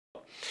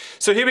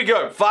So here we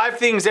go, 5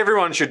 things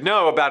everyone should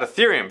know about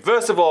Ethereum.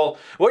 First of all,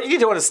 what you need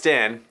to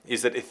understand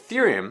is that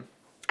Ethereum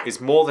is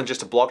more than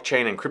just a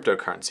blockchain and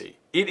cryptocurrency.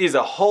 It is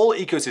a whole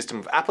ecosystem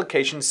of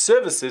applications,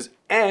 services,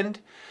 and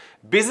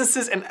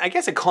businesses, and I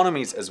guess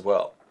economies as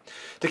well.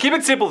 To keep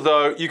it simple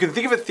though, you can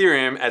think of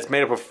Ethereum as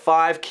made up of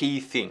 5 key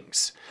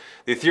things.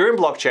 The Ethereum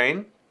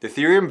blockchain, the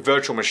Ethereum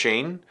virtual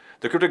machine,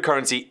 the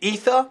cryptocurrency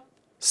Ether,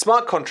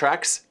 smart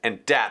contracts,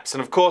 and dApps,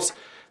 and of course,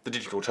 the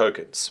digital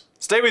tokens.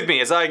 Stay with me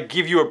as I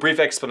give you a brief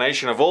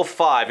explanation of all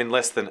 5 in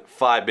less than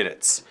 5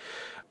 minutes.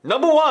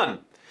 Number 1,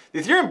 the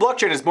Ethereum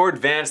blockchain is more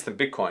advanced than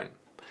Bitcoin.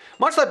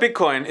 Much like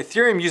Bitcoin,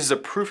 Ethereum uses a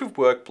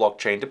proof-of-work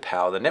blockchain to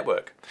power the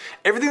network.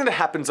 Everything that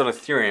happens on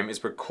Ethereum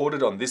is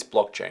recorded on this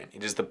blockchain.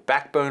 It is the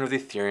backbone of the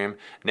Ethereum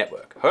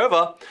network.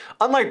 However,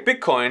 unlike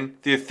Bitcoin,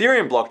 the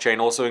Ethereum blockchain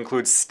also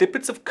includes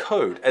snippets of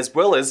code as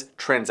well as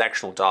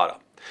transactional data.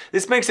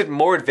 This makes it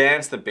more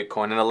advanced than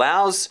Bitcoin and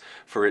allows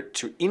for it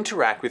to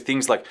interact with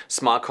things like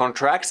smart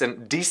contracts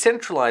and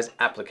decentralized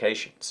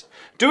applications.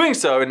 Doing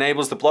so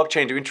enables the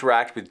blockchain to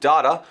interact with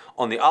data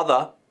on the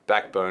other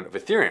backbone of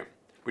Ethereum,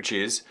 which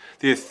is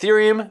the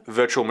Ethereum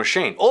virtual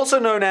machine, also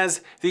known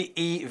as the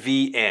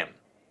EVM.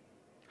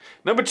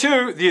 Number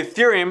 2, the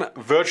Ethereum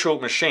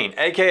virtual machine,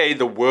 aka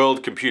the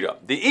world computer.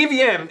 The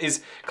EVM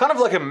is kind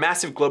of like a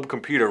massive global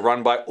computer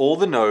run by all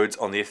the nodes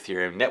on the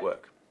Ethereum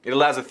network. It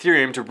allows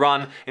Ethereum to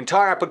run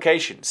entire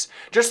applications,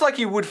 just like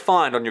you would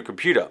find on your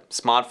computer,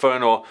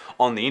 smartphone, or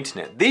on the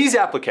internet. These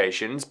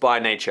applications, by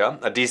nature,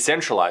 are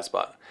decentralized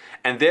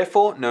and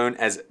therefore known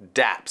as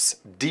dApps,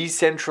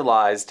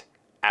 decentralized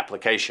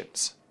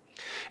applications.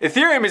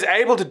 Ethereum is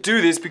able to do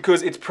this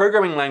because its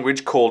programming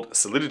language called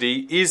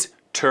Solidity is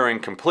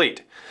Turing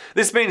complete.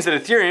 This means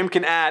that Ethereum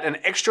can add an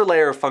extra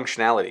layer of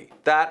functionality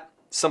that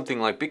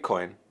something like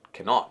Bitcoin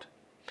cannot.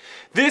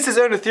 This has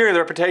earned Ethereum the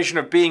reputation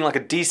of being like a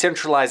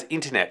decentralized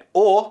internet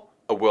or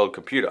a world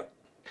computer.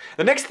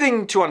 The next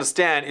thing to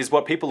understand is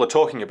what people are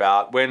talking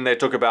about when they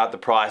talk about the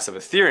price of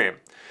Ethereum.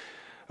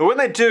 But when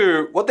they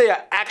do, what they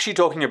are actually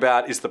talking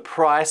about is the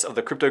price of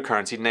the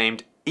cryptocurrency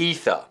named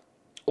Ether,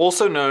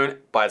 also known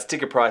by its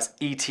ticker price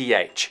ETH.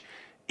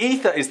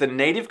 Ether is the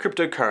native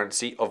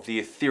cryptocurrency of the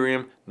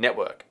Ethereum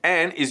network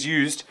and is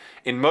used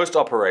in most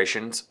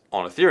operations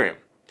on Ethereum.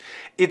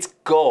 Its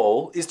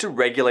goal is to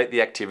regulate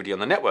the activity on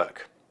the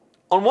network.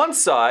 On one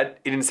side,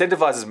 it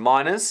incentivizes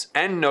miners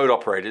and node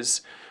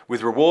operators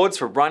with rewards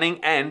for running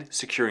and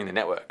securing the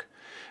network,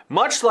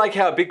 much like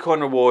how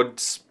Bitcoin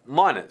rewards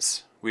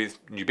miners with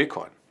new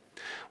Bitcoin.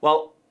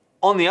 While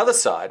on the other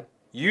side,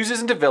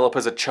 users and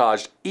developers are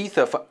charged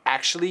Ether for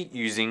actually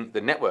using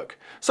the network,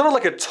 sort of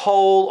like a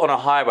toll on a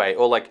highway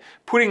or like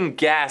putting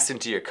gas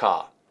into your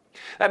car.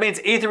 That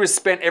means Ether is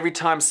spent every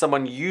time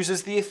someone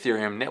uses the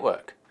Ethereum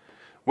network.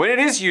 When it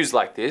is used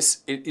like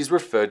this, it is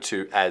referred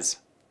to as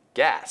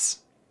gas.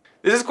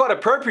 This is quite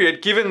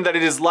appropriate given that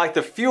it is like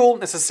the fuel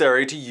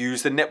necessary to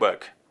use the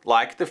network,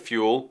 like the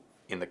fuel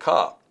in the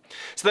car.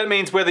 So that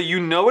means whether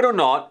you know it or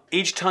not,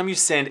 each time you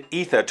send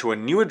Ether to a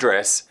new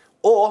address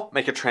or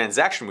make a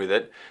transaction with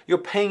it, you're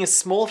paying a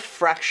small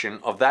fraction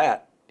of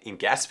that in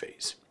gas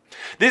fees.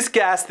 This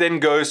gas then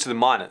goes to the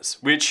miners,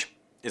 which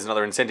is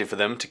another incentive for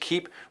them to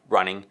keep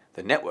running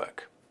the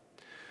network.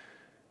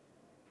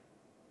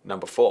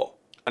 Number 4.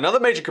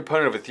 Another major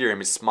component of Ethereum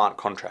is smart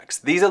contracts.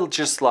 These are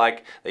just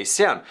like they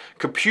sound.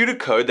 Computer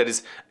code that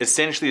is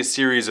essentially a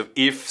series of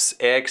ifs,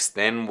 X,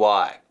 then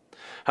Y.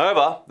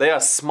 However, they are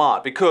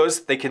smart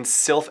because they can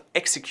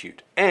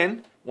self-execute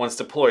and, once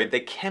deployed, they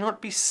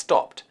cannot be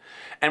stopped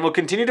and will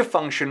continue to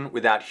function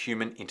without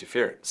human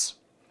interference.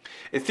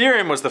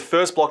 Ethereum was the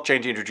first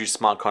blockchain to introduce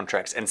smart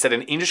contracts and set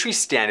an industry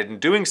standard in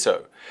doing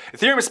so.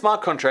 Ethereum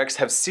smart contracts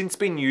have since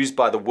been used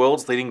by the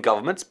world's leading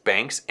governments,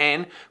 banks,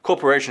 and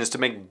corporations to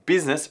make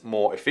business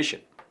more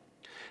efficient.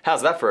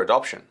 How's that for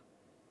adoption?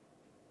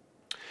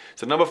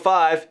 So number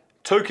 5,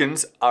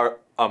 tokens are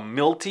a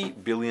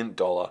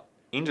multi-billion-dollar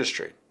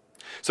industry.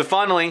 So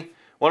finally,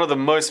 one of the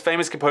most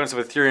famous components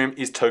of Ethereum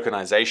is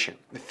tokenization.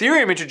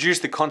 Ethereum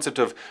introduced the concept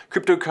of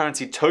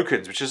cryptocurrency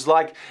tokens, which is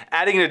like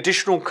adding an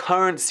additional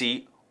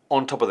currency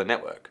on top of the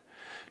network.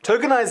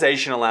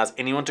 Tokenization allows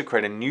anyone to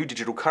create a new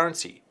digital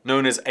currency,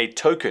 known as a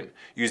token,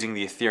 using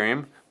the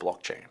Ethereum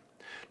blockchain.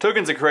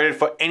 Tokens are created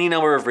for any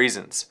number of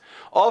reasons.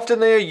 Often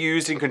they are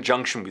used in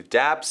conjunction with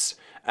dApps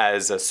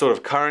as a sort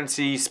of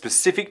currency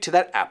specific to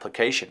that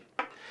application.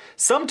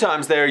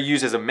 Sometimes they are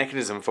used as a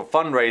mechanism for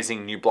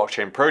fundraising new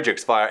blockchain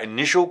projects via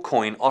initial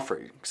coin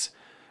offerings,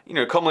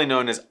 commonly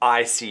known as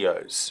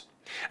ICOs.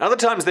 And other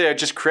times they are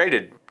just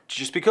created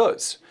just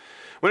because.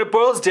 When it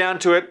boils down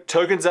to it,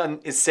 tokens are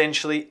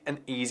essentially an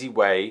easy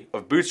way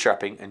of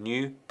bootstrapping a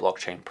new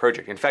blockchain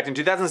project. In fact, in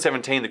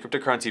 2017, the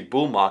cryptocurrency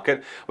bull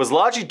market was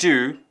largely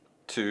due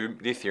to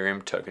the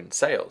Ethereum token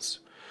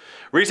sales.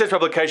 Research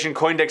publication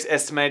CoinDesk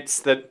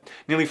estimates that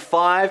nearly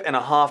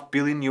 $5.5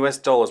 billion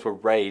were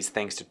raised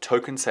thanks to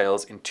token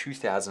sales in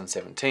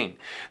 2017.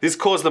 This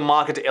caused the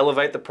market to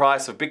elevate the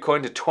price of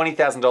Bitcoin to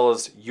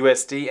 $20,000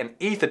 USD and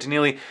Ether to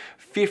nearly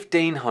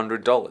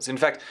 $1,500. In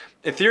fact,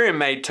 Ethereum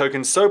made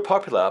tokens so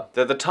popular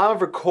that at the time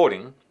of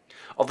recording,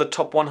 Of the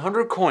top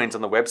 100 coins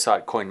on the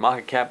website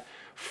CoinMarketCap,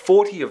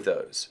 40 of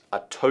those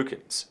are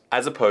tokens,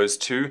 as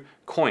opposed to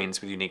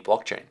coins with unique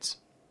blockchains.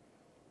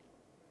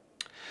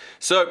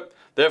 So,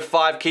 there are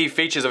 5 key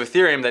features of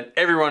Ethereum that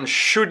everyone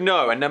should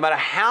know, and no matter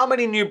how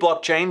many new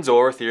blockchains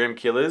or Ethereum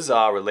killers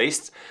are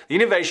released, the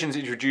innovations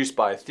introduced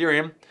by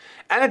Ethereum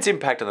and its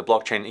impact on the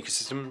blockchain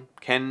ecosystem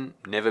can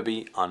never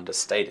be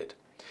understated.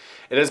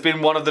 It has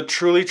been one of the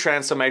truly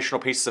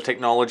transformational pieces of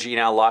technology in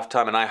our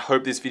lifetime, and I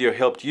hope this video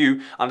helped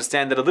you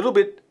understand that a little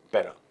bit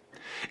better.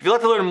 If you'd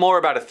like to learn more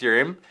about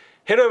Ethereum,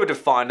 head over to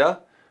Finder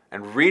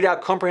and read our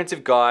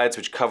comprehensive guides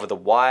which cover the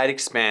wide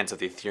expanse of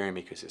the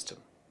Ethereum ecosystem.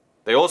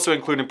 They also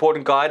include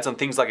important guides on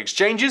things like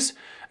exchanges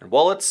and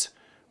wallets,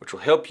 which will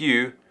help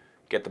you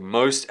get the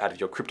most out of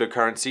your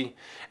cryptocurrency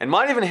and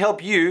might even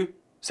help you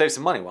save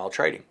some money while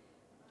trading.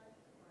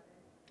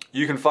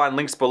 You can find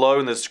links below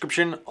in the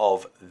description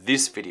of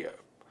this video.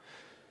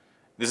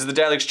 This is the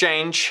Daily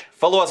Exchange.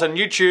 Follow us on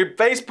YouTube,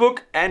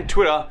 Facebook, and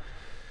Twitter.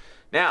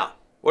 Now,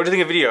 what do you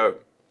think of the video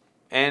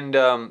and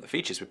the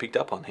features we picked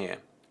up on here?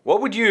 What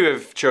would you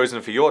have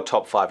chosen for your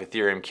top 5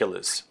 Ethereum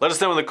killers? Let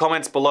us know in the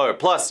comments below.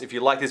 Plus, if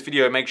you like this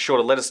video, make sure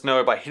to let us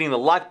know by hitting the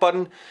like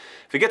button.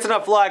 If it gets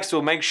enough likes,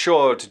 we'll make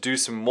sure to do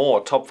some more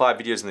top 5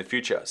 videos in the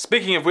future.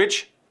 Speaking of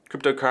which,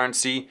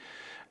 cryptocurrency,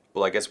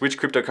 well, I guess which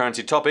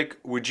cryptocurrency topic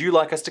would you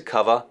like us to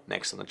cover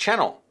next on the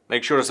channel?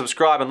 Make sure to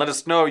subscribe and let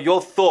us know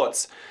your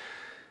thoughts.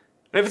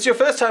 And if it's your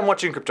first time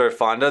watching Crypto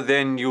Finder,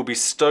 then you'll be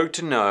stoked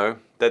to know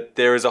that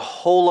there is a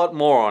whole lot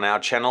more on our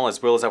channel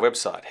as well as our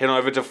website. Head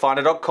over to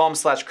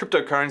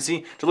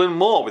finder.com/cryptocurrency to learn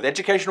more with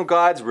educational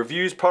guides,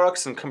 reviews,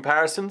 products, and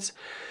comparisons.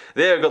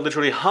 There we've got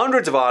literally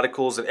hundreds of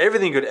articles and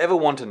everything you could ever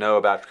want to know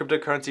about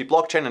cryptocurrency,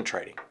 blockchain, and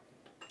trading,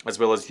 as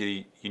well as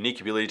the unique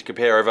ability to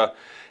compare over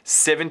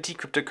 70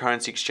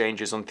 cryptocurrency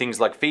exchanges on things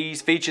like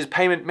fees, features,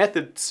 payment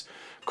methods,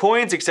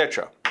 coins,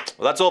 etc.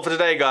 Well, that's all for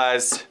today,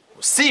 guys.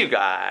 We'll see you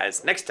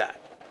guys next time.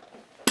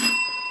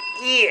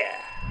 Yeah.